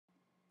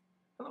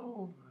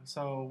Hello.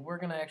 So we're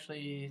going to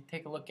actually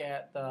take a look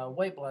at the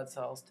white blood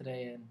cells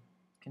today and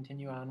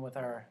continue on with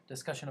our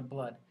discussion of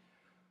blood.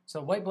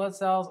 So white blood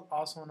cells,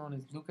 also known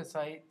as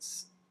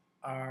leukocytes,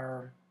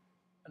 are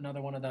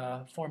another one of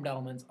the formed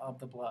elements of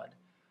the blood.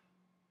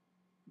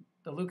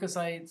 The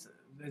leukocytes,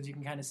 as you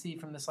can kind of see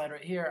from the slide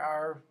right here,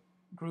 are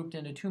grouped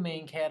into two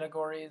main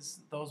categories,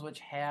 those which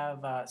have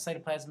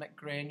cytoplasmic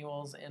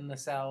granules in the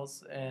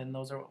cells, and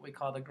those are what we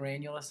call the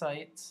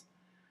granulocytes.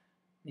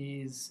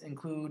 These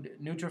include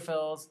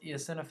neutrophils,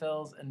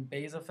 eosinophils, and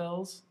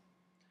basophils.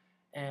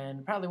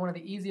 And probably one of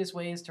the easiest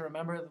ways to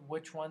remember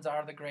which ones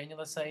are the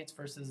granulocytes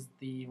versus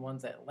the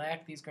ones that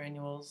lack these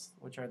granules,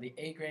 which are the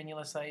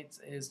agranulocytes,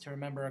 is to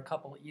remember a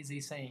couple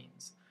easy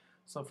sayings.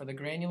 So for the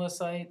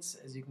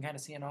granulocytes, as you can kind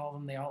of see in all of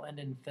them, they all end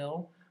in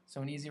fill.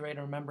 So an easy way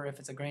to remember if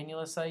it's a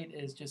granulocyte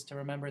is just to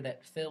remember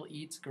that fill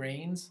eats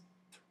grains.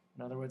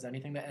 In other words,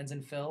 anything that ends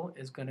in fill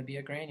is going to be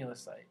a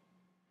granulocyte.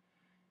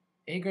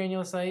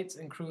 Agranulocytes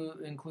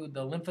include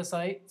the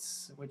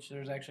lymphocytes, which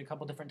there's actually a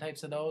couple different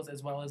types of those,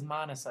 as well as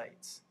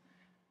monocytes.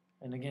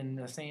 And again,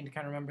 the saying to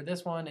kind of remember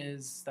this one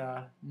is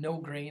no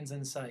grains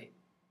in sight.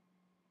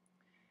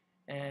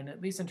 And at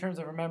least in terms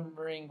of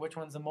remembering which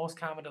one's the most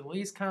common to the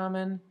least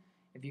common,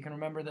 if you can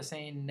remember the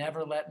saying,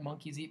 never let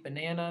monkeys eat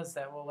bananas,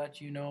 that will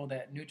let you know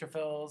that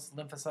neutrophils,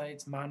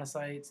 lymphocytes,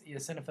 monocytes,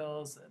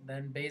 eosinophils,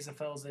 then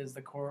basophils is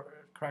the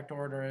correct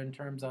order in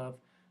terms of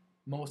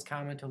most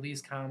common to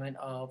least common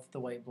of the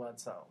white blood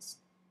cells.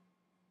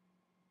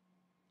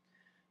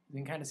 You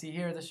can kind of see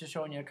here, this is just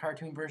showing you a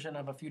cartoon version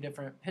of a few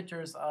different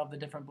pictures of the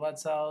different blood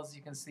cells.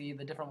 You can see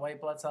the different white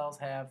blood cells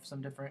have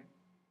some differences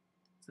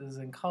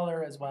in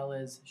color as well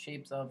as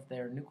shapes of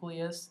their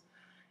nucleus.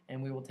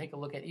 And we will take a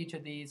look at each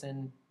of these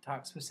and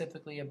talk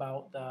specifically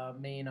about the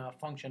main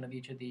function of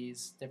each of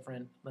these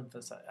different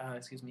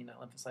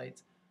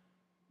leukocytes.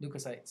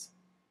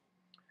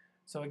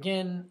 So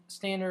again,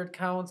 standard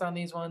counts on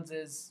these ones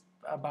is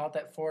about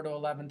that 4 to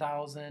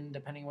 11,000,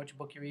 depending which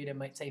book you read. It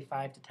might say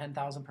 5 to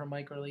 10,000 per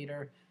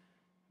microliter,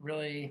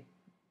 really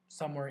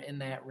somewhere in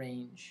that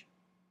range.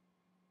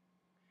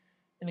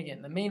 And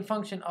again, the main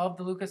function of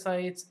the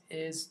leukocytes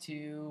is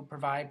to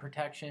provide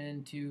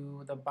protection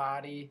to the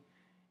body.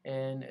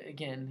 And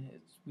again,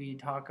 as we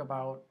talk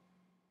about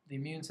the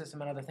immune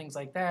system and other things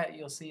like that,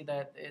 you'll see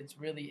that it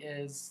really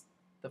is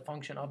the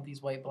function of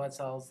these white blood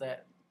cells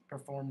that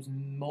performs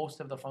most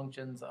of the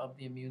functions of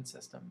the immune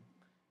system.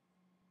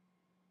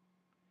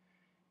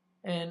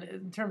 And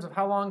in terms of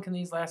how long can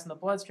these last in the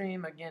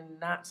bloodstream, again,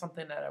 not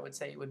something that I would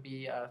say would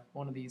be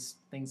one of these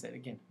things that,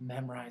 again,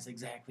 memorize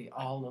exactly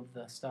all of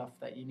the stuff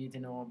that you need to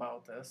know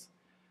about this.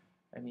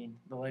 I mean,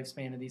 the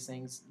lifespan of these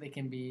things, they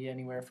can be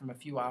anywhere from a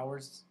few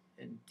hours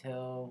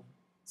until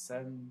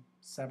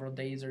several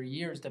days or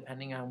years,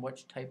 depending on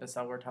which type of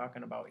cell we're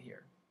talking about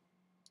here.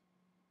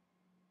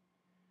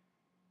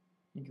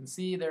 You can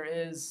see there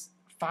is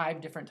 5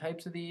 different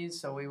types of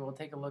these, so we will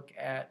take a look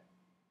at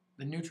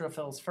the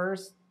neutrophils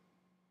first.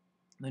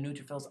 The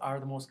neutrophils are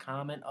the most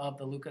common of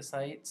the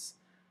leukocytes.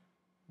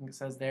 I think it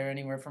says there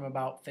anywhere from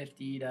about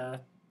 50 to,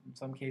 in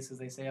some cases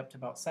they say up to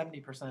about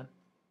 70%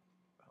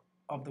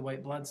 of the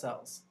white blood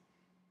cells.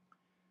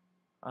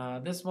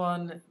 This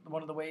one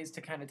of the ways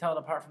to kind of tell it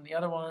apart from the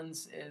other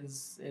ones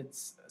is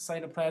its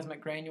cytoplasmic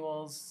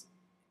granules.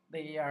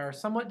 They are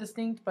somewhat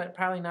distinct, but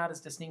probably not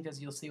as distinct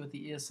as you'll see with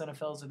the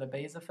eosinophils or the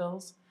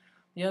basophils.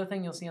 The other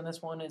thing you'll see on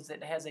this one is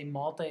it has a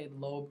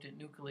multi-lobed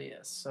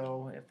nucleus.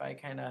 So if I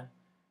kind of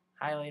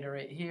highlight it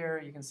right here,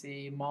 you can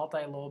see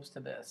multi-lobes to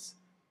this.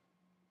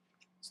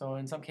 So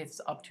in some cases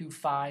up to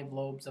 5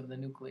 lobes of the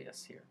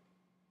nucleus here.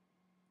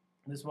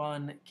 This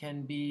one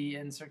can be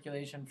in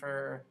circulation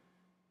for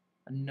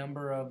a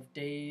number of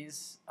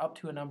days, up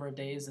to a number of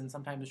days, and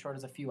sometimes as short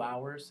as a few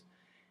hours.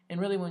 And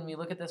really when we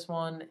look at this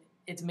one,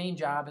 its main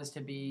job is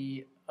to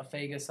be a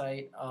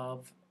phagocyte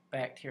of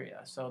bacteria.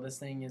 So this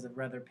thing is a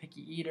rather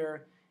picky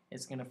eater.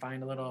 It's going to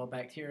find a little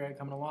bacteria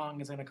coming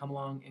along. It's going to come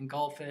along,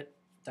 engulf it,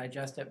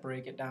 digest it,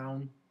 break it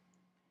down.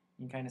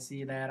 You can kind of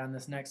see that on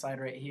this next slide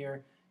right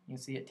here. You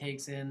can see it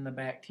takes in the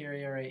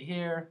bacteria right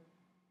here.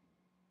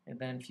 It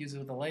then fuses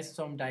with the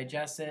lysosome,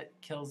 digests it,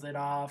 kills it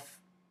off,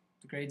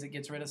 degrades it,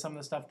 gets rid of some of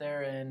the stuff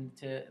there, and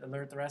to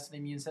alert the rest of the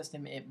immune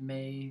system, it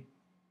may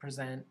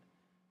present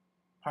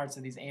parts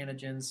of these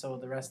antigens so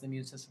the rest of the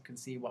immune system can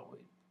see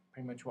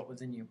pretty much what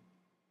was in you.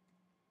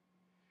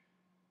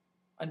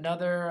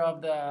 Another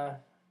of the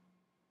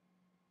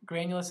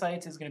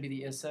granulocytes is going to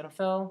be the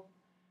eosinophil.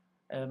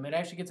 It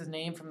actually gets its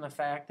name from the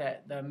fact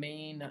that the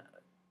main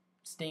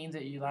stains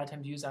that you a lot of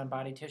times use on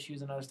body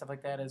tissues and other stuff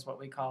like that is what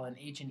we call an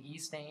H&E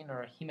stain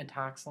or a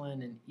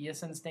hematoxylin and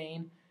eosin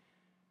stain.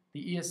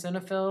 The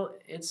eosinophil,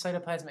 its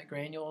cytoplasmic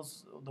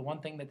granules, the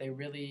one thing that they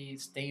really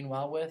stain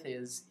well with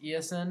is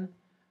eosin.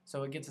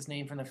 So it gets its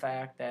name from the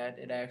fact that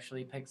it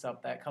actually picks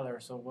up that color.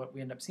 So what we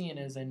end up seeing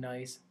is a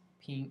nice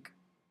pink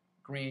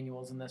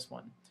granules in this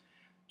one.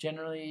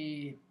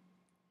 Generally,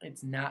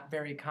 it's not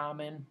very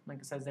common. Like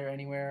it says there,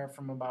 anywhere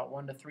from about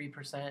 1 to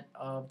 3%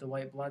 of the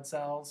white blood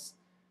cells.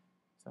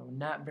 So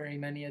not very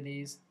many of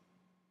these.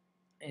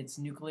 Its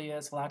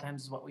nucleus a lot of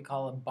times is what we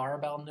call a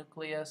barbell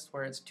nucleus,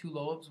 where it's two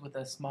lobes with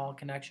a small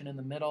connection in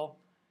the middle.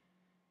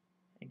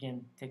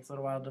 Again, takes a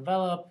little while to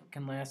develop,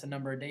 can last a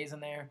number of days in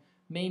there.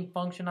 Main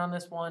function on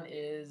this one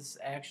is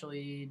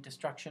actually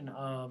destruction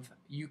of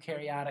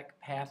eukaryotic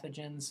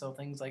pathogens, so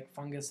things like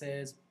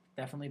funguses,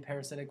 definitely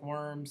parasitic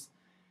worms.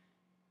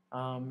 A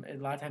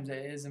lot of times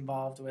it is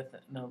involved with,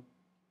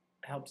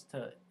 helps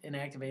to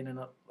inactivate an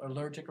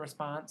allergic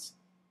response.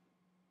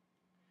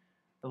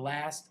 The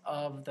last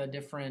of the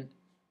different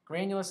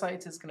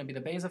granulocytes is going to be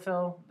the basal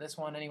fill. This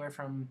one anywhere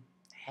from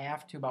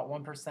half to about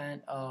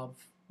 1% of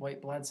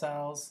white blood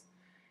cells.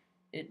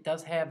 It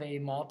does have a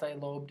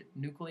multi-lobed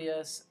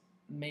nucleus.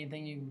 Main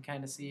thing you can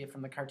kind of see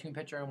from the cartoon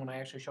picture, and when I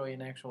actually show you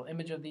an actual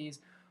image of these,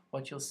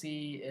 what you'll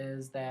see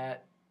is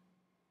that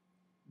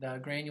the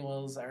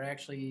granules are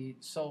actually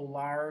so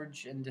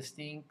large and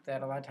distinct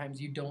that a lot of times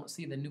you don't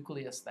see the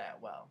nucleus that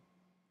well.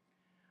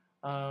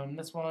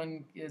 This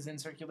one is in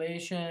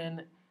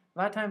circulation. A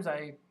lot of times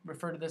I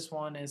refer to this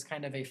one as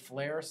kind of a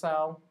Flair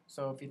cell.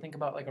 So if you think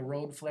about like a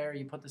road flare,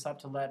 you put this up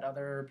to let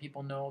other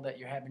people know that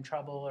you're having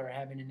trouble or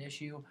having an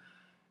issue.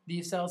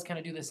 These cells kind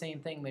of do the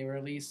same thing. They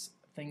release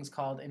things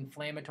called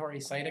inflammatory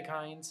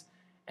cytokines.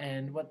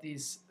 And what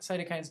these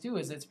cytokines do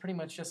is it's pretty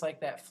much just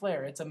like that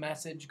flare. It's a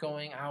message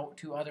going out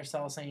to other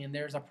cells saying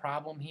there's a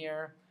problem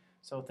here.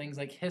 So things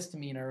like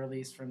histamine are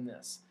released from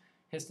this.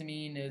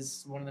 Histamine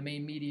is one of the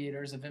main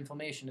mediators of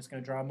inflammation. It's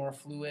going to draw more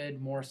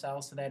fluid, more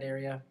cells to that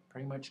area,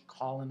 pretty much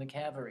call in the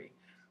cavalry.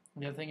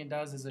 The other thing it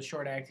does is a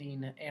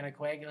short-acting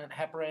anticoagulant,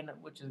 heparin,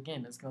 which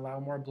again is going to allow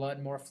more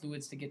blood, more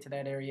fluids to get to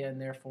that area, and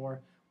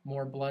therefore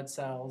more blood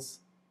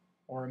cells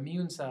or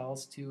immune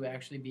cells to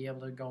actually be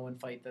able to go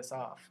and fight this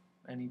off,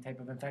 any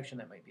type of infection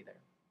that might be there.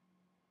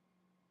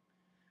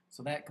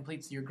 So that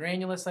completes your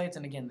granulocytes,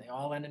 and again, they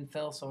all end in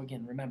fill, so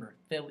again, remember,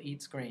 fill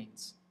eats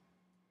grains.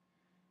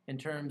 In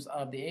terms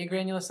of the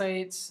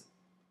agranulocytes,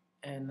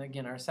 and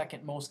again, our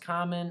second most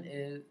common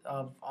is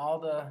of all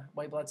the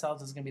white blood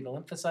cells is going to be the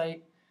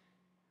lymphocyte.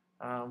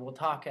 We'll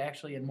talk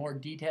actually in more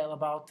detail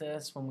about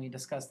this when we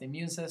discuss the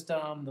immune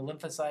system. The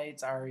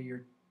lymphocytes are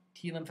your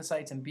T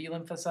lymphocytes and B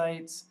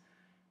lymphocytes.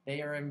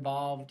 They are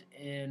involved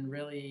in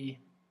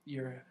really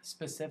your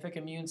specific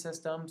immune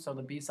system. So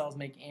the B cells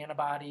make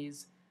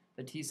antibodies.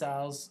 The T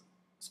cells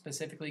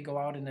specifically go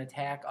out and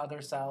attack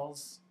other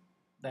cells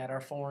that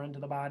are foreign to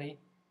the body.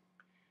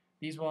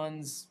 These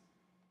ones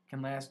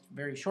can last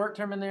very short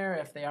term in there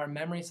if they are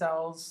memory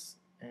cells,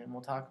 and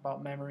we'll talk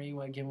about memory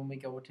again when we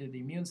go to the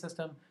immune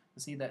system.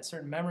 We'll see that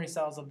certain memory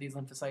cells of these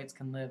lymphocytes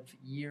can live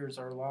years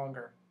or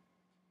longer.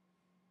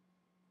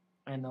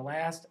 And the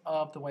last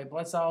of the white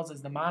blood cells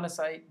is the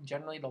monocyte,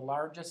 generally the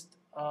largest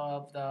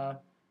of the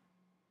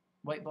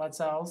white blood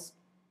cells,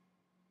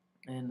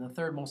 and the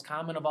third most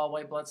common of all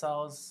white blood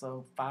cells,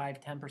 so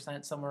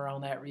 5–10%, somewhere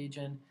around that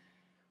region.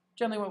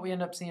 Generally what we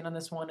end up seeing on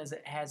this one is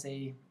it has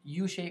a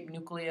U-shaped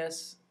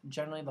nucleus,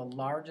 generally the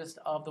largest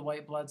of the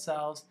white blood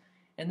cells.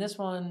 And this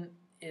one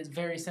is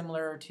very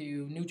similar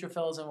to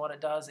neutrophils in what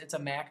it does. It's a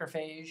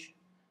macrophage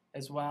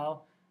as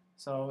well.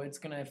 So it's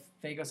going to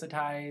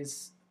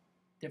phagocytize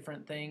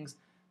different things.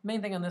 The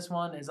main thing on this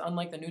one is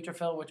unlike the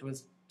neutrophil, which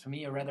was to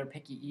me a rather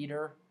picky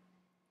eater,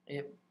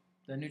 the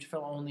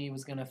neutrophil only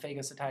was going to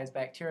phagocytize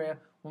bacteria.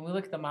 When we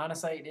look at the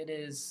monocyte, it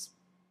is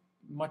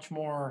much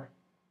more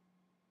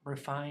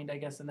refined, I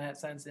guess, in that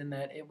sense, in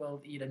that it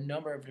will eat a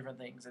number of different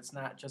things. It's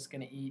not just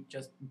going to eat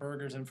just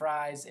burgers and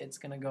fries. It's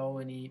going to go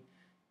and eat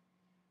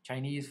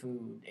Chinese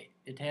food,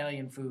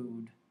 Italian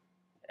food,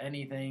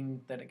 anything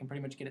that it can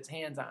pretty much get its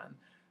hands on.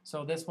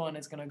 So this one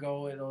is going to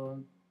go,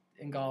 it'll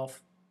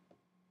engulf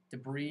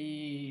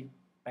debris,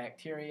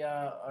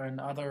 bacteria, and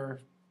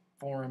other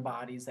foreign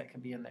bodies that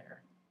could be in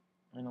there.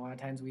 And a lot of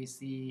times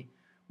we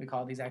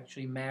call these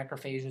actually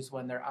macrophages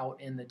when they're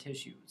out in the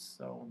tissues.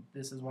 So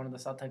this is one of the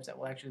cell types that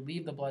will actually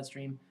leave the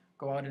bloodstream,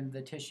 go out into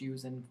the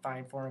tissues, and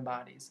find foreign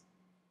bodies.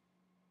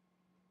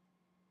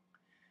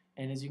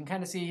 And as you can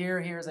kind of see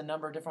here, here's a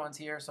number of different ones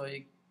here. So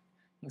you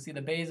can see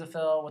the basal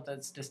fill with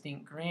its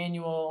distinct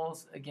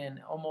granules.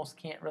 Again, almost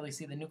can't really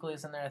see the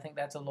nucleus in there. I think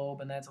that's a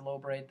lobe, and that's a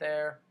lobe right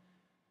there.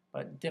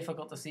 But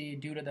difficult to see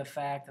due to the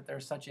fact that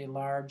there's such a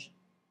large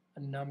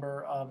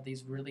number of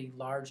these really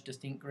large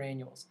distinct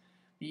granules.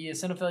 The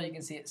eosinophil, you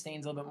can see it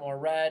stains a little bit more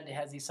red. It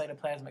has these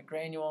cytoplasmic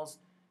granules.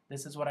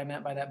 This is what I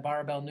meant by that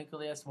barbell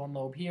nucleus. One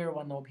lobe here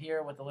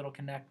with a little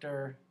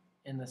connector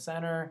in the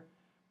center.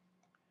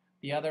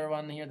 The other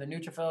one here, the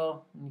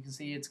neutrophil, and you can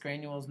see its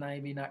granules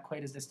maybe not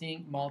quite as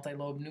distinct,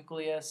 multi-lobe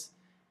nucleus.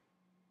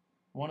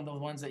 One of the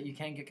ones that you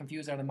can get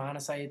confused are the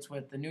monocytes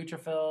with the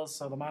neutrophils.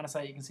 So the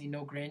monocyte, you can see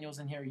no granules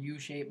in here,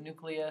 U-shaped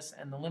nucleus,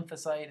 and the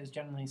lymphocyte is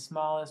generally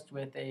smallest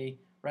with a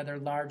rather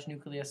large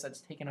nucleus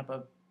that's taken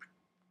up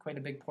quite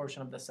a big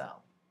portion of the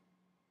cell.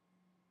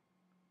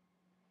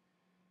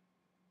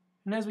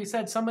 And as we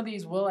said, some of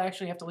these will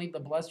actually have to leave the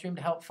bloodstream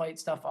to help fight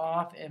stuff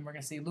off, and we're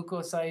going to see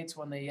leukocytes,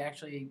 when they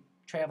actually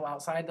travel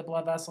outside the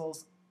blood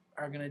vessels,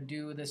 are going to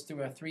do this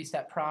through a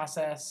 3-step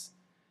process.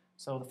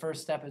 So the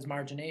first step is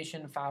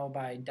margination, followed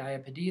by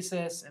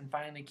diapedesis, and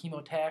finally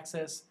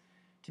chemotaxis.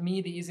 To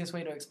me, the easiest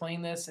way to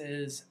explain this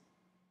is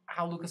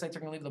how leukocytes are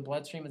going to leave the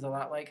bloodstream is a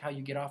lot like how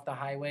you get off the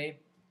highway.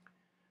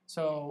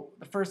 So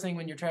the first thing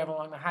when you're traveling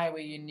along the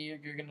highway,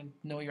 you're going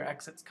to know your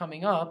exit's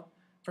coming up.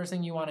 First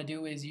thing you want to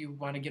do is you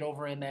want to get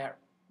over in that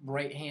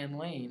right-hand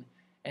lane.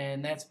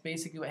 And that's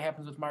basically what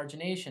happens with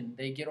margination.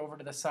 They get over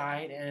to the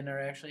side and are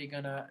actually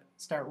going to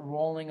start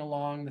rolling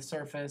along the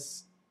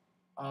surface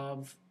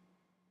of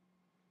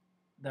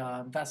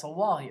the vessel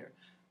wall here.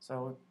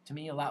 So to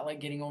me, a lot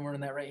like getting over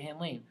in that right-hand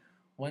lane.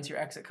 Once your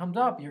exit comes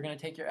up, you're going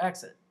to take your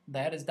exit.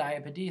 That is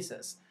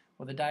diapedesis.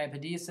 With a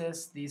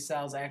diapedesis, these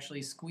cells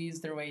actually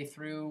squeeze their way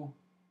through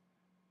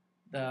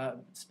the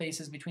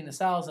spaces between the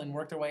cells and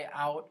work their way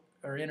out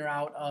or in or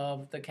out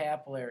of the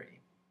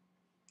capillary.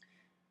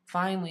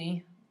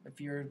 Finally, if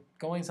you're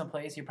going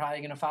someplace, you're probably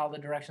going to follow the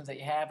directions that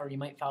you have, or you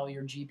might follow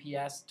your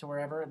GPS to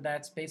wherever.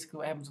 That's basically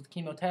what happens with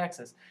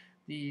chemotaxis.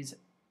 These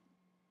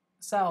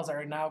cells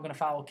are now going to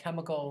follow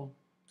chemicals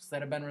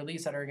that have been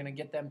released that are going to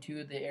get them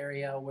to the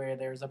area where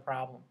there's a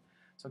problem.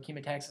 So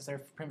chemotaxis are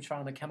pretty much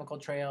following the chemical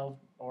trail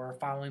or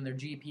following their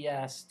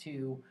GPS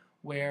to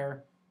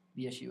where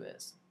the issue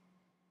is.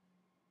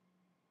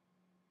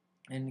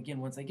 And again,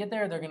 once they get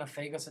there, they're going to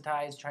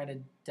phagocytize, try to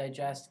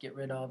digest, get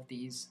rid of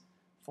these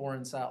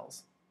foreign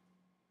cells.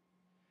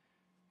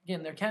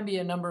 Again, there can be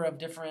a number of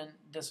different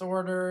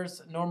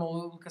disorders.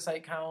 Normal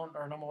leukocyte count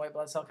or normal white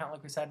blood cell count,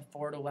 like we said,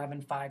 4 to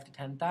 11, 5 to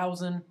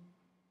 10,000.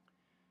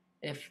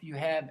 If you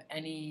have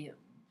any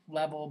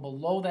level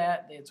below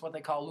that, it's what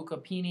they call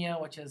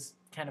leukopenia, which is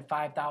kind of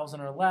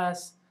 5,000 or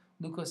less.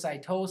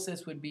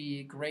 Leukocytosis would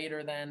be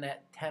greater than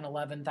that 10,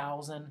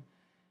 11,000.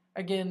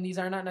 Again, these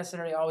are not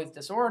necessarily always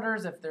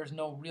disorders. If there's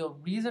no real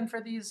reason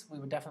for these, we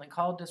would definitely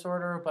call it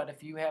disorder. But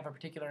if you have a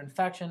particular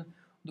infection,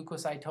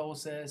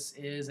 leukocytosis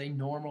is a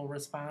normal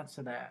response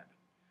to that.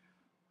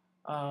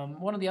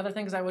 One of the other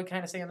things I would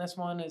kind of say on this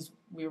one is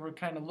we were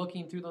kind of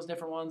looking through those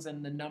different ones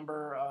and the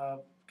number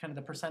of kind of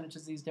the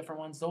percentages of these different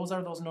ones. Those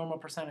are those normal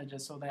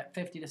percentages, so that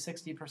 50 to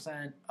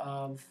 60%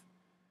 of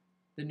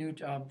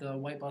the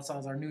white blood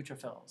cells are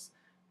neutrophils.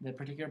 The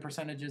particular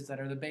percentages that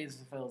are the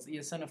basophils,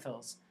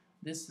 eosinophils.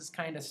 This is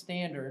kind of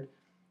standard.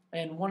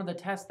 And one of the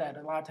tests that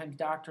a lot of times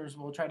doctors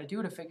will try to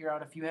do to figure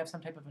out if you have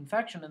some type of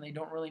infection and they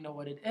don't really know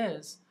what it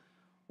is,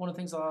 one of the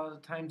things a lot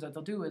of the times that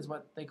they'll do is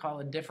what they call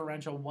a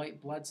differential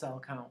white blood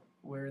cell count,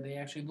 where they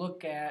actually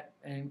look at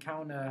and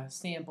count a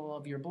sample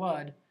of your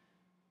blood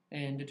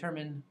and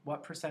determine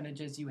what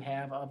percentages you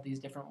have of these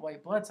different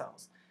white blood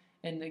cells.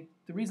 And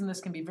the reason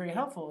this can be very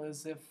helpful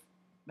is if,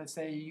 let's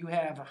say, you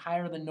have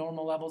higher than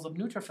normal levels of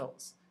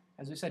neutrophils.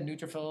 As we said,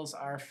 neutrophils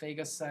are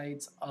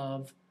phagocytes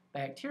of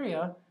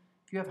bacteria.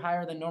 If you have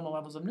higher than normal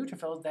levels of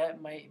neutrophils,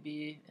 that might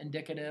be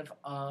indicative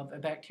of a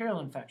bacterial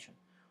infection.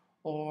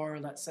 Or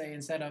let's say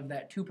instead of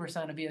that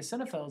 2% of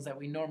eosinophils that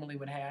we normally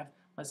would have,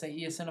 let's say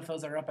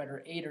eosinophils are up at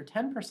 8 or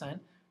 10%,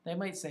 they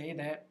might say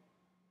that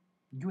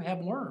you have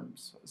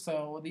worms.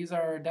 So these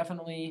are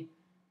definitely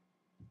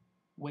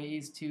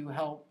ways to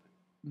help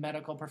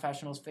medical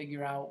professionals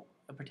figure out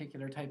a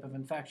particular type of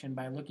infection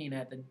by looking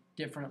at the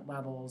different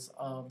levels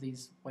of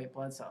these white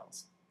blood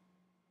cells.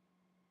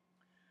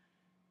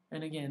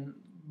 And again,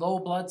 low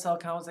blood cell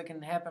counts that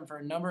can happen for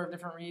a number of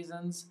different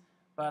reasons,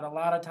 but a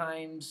lot of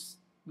times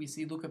we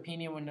see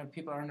leukopenia when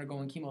people are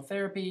undergoing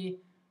chemotherapy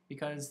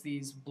because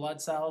these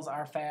blood cells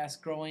are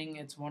fast growing.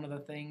 It's one of the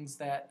things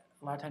that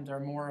a lot of times are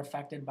more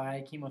affected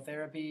by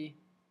chemotherapy.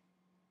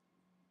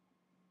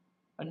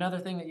 Another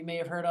thing that you may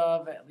have heard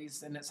of, at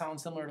least, and it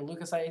sounds similar to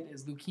leukocyte,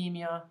 is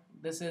leukemia.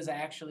 This is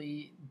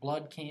actually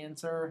blood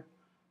cancer.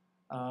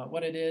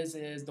 What it is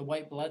the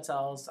white blood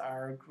cells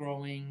are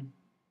growing.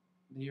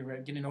 You're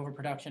getting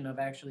overproduction of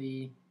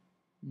actually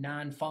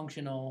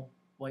non-functional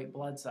white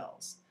blood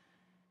cells.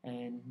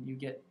 And you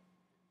get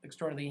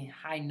extraordinarily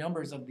high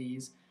numbers of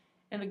these.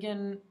 And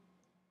again,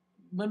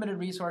 limited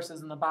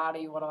resources in the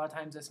body, what a lot of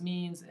times this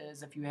means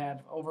is if you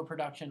have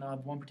overproduction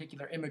of one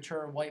particular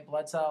immature white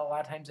blood cell, a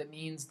lot of times it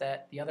means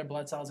that the other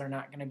blood cells are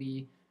not going to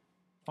be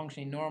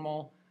functioning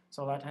normal.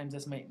 So a lot of times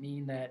this might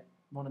mean that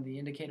one of the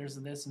indicators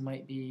of this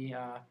might be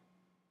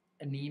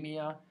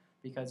anemia,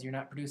 because you're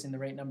not producing the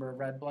right number of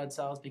red blood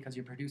cells because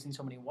you're producing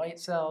so many white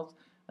cells.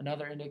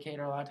 Another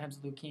indicator a lot of times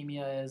of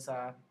leukemia is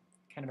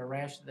kind of a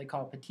rash that they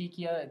call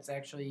petechiae. It's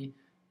actually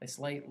a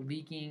slight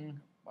leaking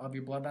of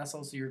your blood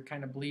vessels, so you're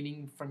kind of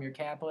bleeding from your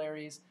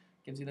capillaries.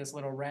 Gives you this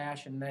little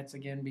rash, and that's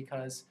again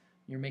because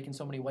you're making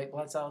so many white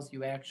blood cells,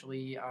 you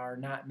actually are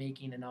not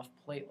making enough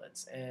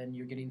platelets, and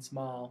you're getting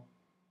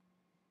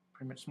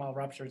pretty much small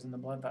ruptures in the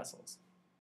blood vessels.